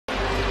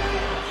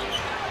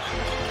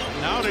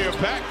Now to your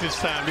back this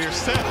time, to your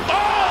set.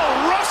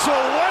 Oh,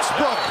 Russel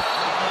Westbrook!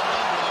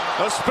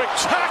 A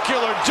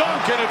spectacular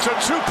dunk, and it's a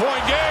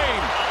two-point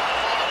game.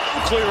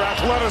 Clear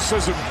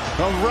athleticism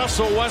of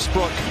Russell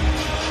Westbrook.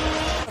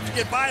 Have to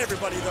get by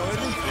everybody, though,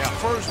 isn't he? Yeah.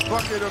 First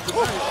bucket of the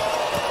night.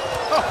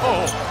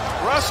 Oh,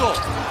 Russell.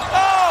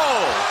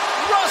 Oh,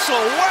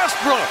 Russell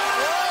Westbrook.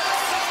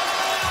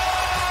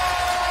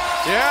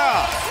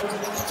 Yeah.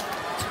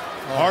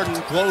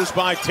 Harden blows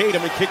by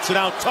Tatum and kicks it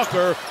out.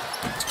 Tucker.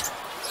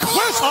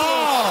 Westbrook.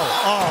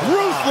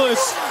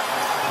 Ruthless.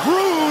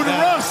 Rude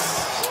Russ.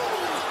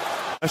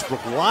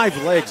 Westbrook, live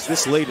legs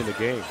this late in the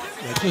game.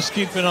 Yeah, just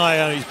keep an eye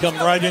on it. He's come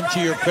right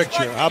into your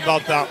picture. How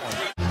about that one?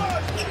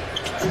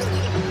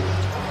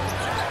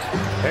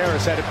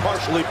 Harris had it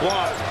partially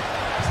blocked.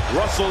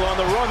 Russell on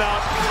the run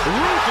out.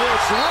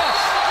 Ruthless Russ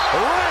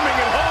ramming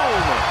it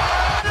home.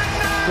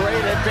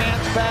 Great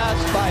advance pass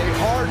by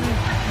Harden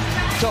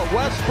to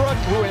Westbrook,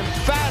 who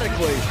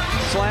emphatically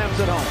slams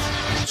it home.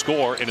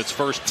 Score in its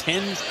first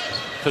 10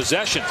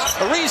 possessions.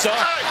 Ariza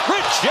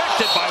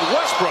rejected by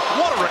Westbrook.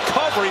 What a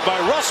recovery by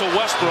Russell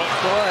Westbrook.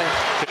 Boy,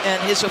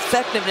 and his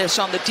effectiveness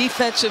on the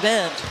defensive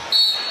end.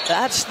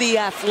 That's the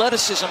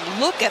athleticism.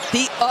 Look at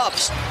the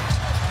ups.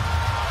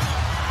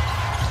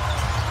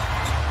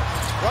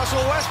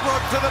 Russell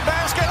Westbrook to the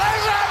basket.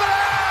 Lays it up and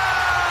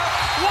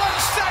in! 1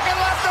 second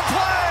left to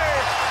play.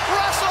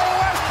 Russell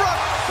Westbrook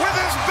with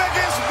his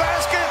biggest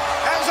basket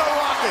as a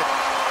Rocket.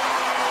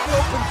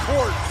 Open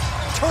court,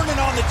 turning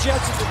on the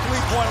Jets at the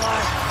three-point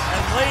line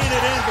and laying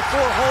it in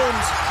before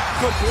Holmes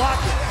could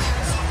block it.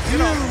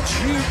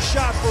 Huge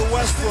shot for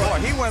Westbrook. Boy,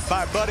 he went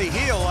by Buddy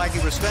Hield like he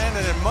was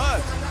standing in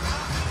mud.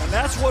 And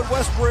that's what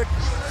Westbrook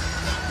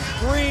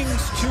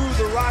brings to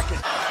the Rocket.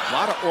 A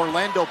lot of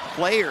Orlando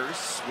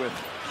players with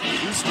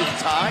Houston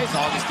ties.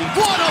 Augustine,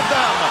 one of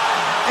them!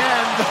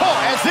 And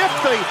as if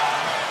the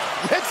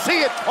Red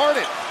Sea had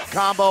parted.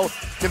 Combo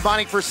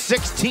combining for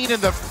 16 in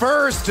the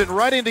first and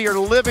right into your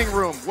living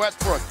room.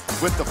 Westbrook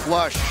with the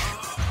flush.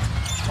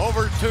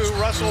 Over to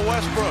Russell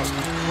Westbrook.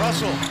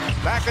 Russell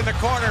back in the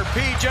corner.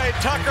 P.J.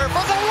 Tucker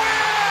for the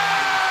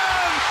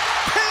win!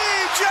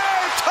 P.J.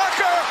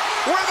 Tucker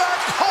with a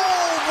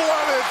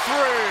cold-blooded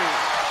three.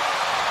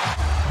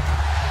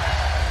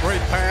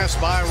 Great pass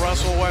by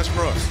Russell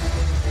Westbrook.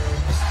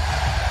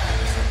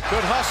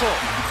 Good hustle.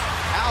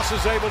 House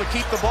is able to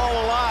keep the ball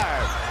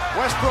alive.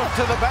 Westbrook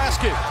to the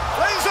basket.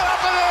 Lays it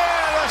up and in.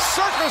 A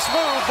circus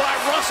move by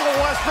Russell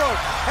Westbrook.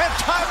 And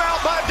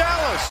timeout by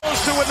Dallas.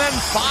 Goes to within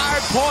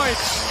 5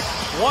 points.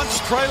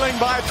 Once trailing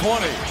by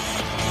 20.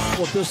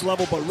 At this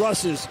level, but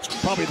Russ is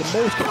probably the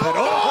most competitive.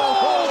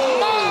 Oh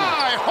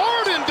my!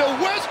 Harden to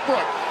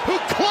Westbrook, who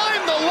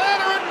climbed the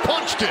ladder and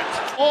punched it.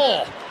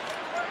 Oh.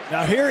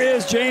 Now here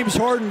is James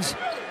Harden's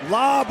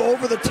lob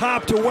over the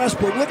top to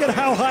Westbrook. Look at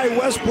how high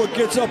Westbrook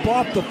gets up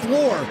off the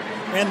floor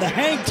and the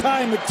hang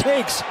time it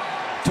takes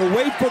to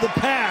wait for the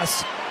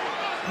pass.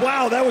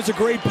 Wow, that was a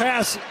great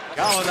pass.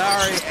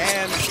 Gallinari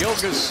and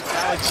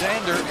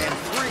Gilgeous-Alexander and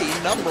 3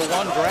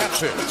 #1 draft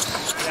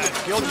picks.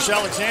 Yeah,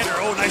 Gilgeous-Alexander,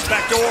 oh, nice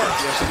back door.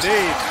 Yes,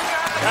 indeed.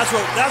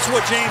 That's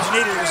what James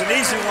needed. It was an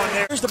easy one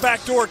there. Here's the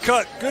backdoor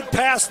cut. Good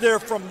pass there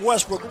from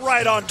Westbrook,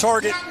 right on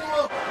target.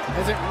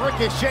 As it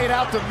ricocheted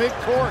out to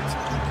midcourt.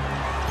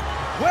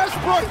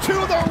 Westbrook to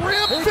the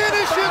rim,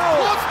 finishes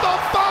plus the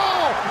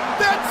foul.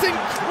 That's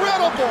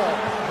incredible.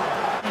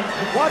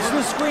 Watch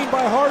the screen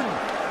by Harden.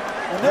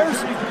 And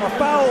there's a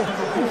foul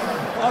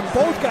on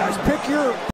both guys. Pick your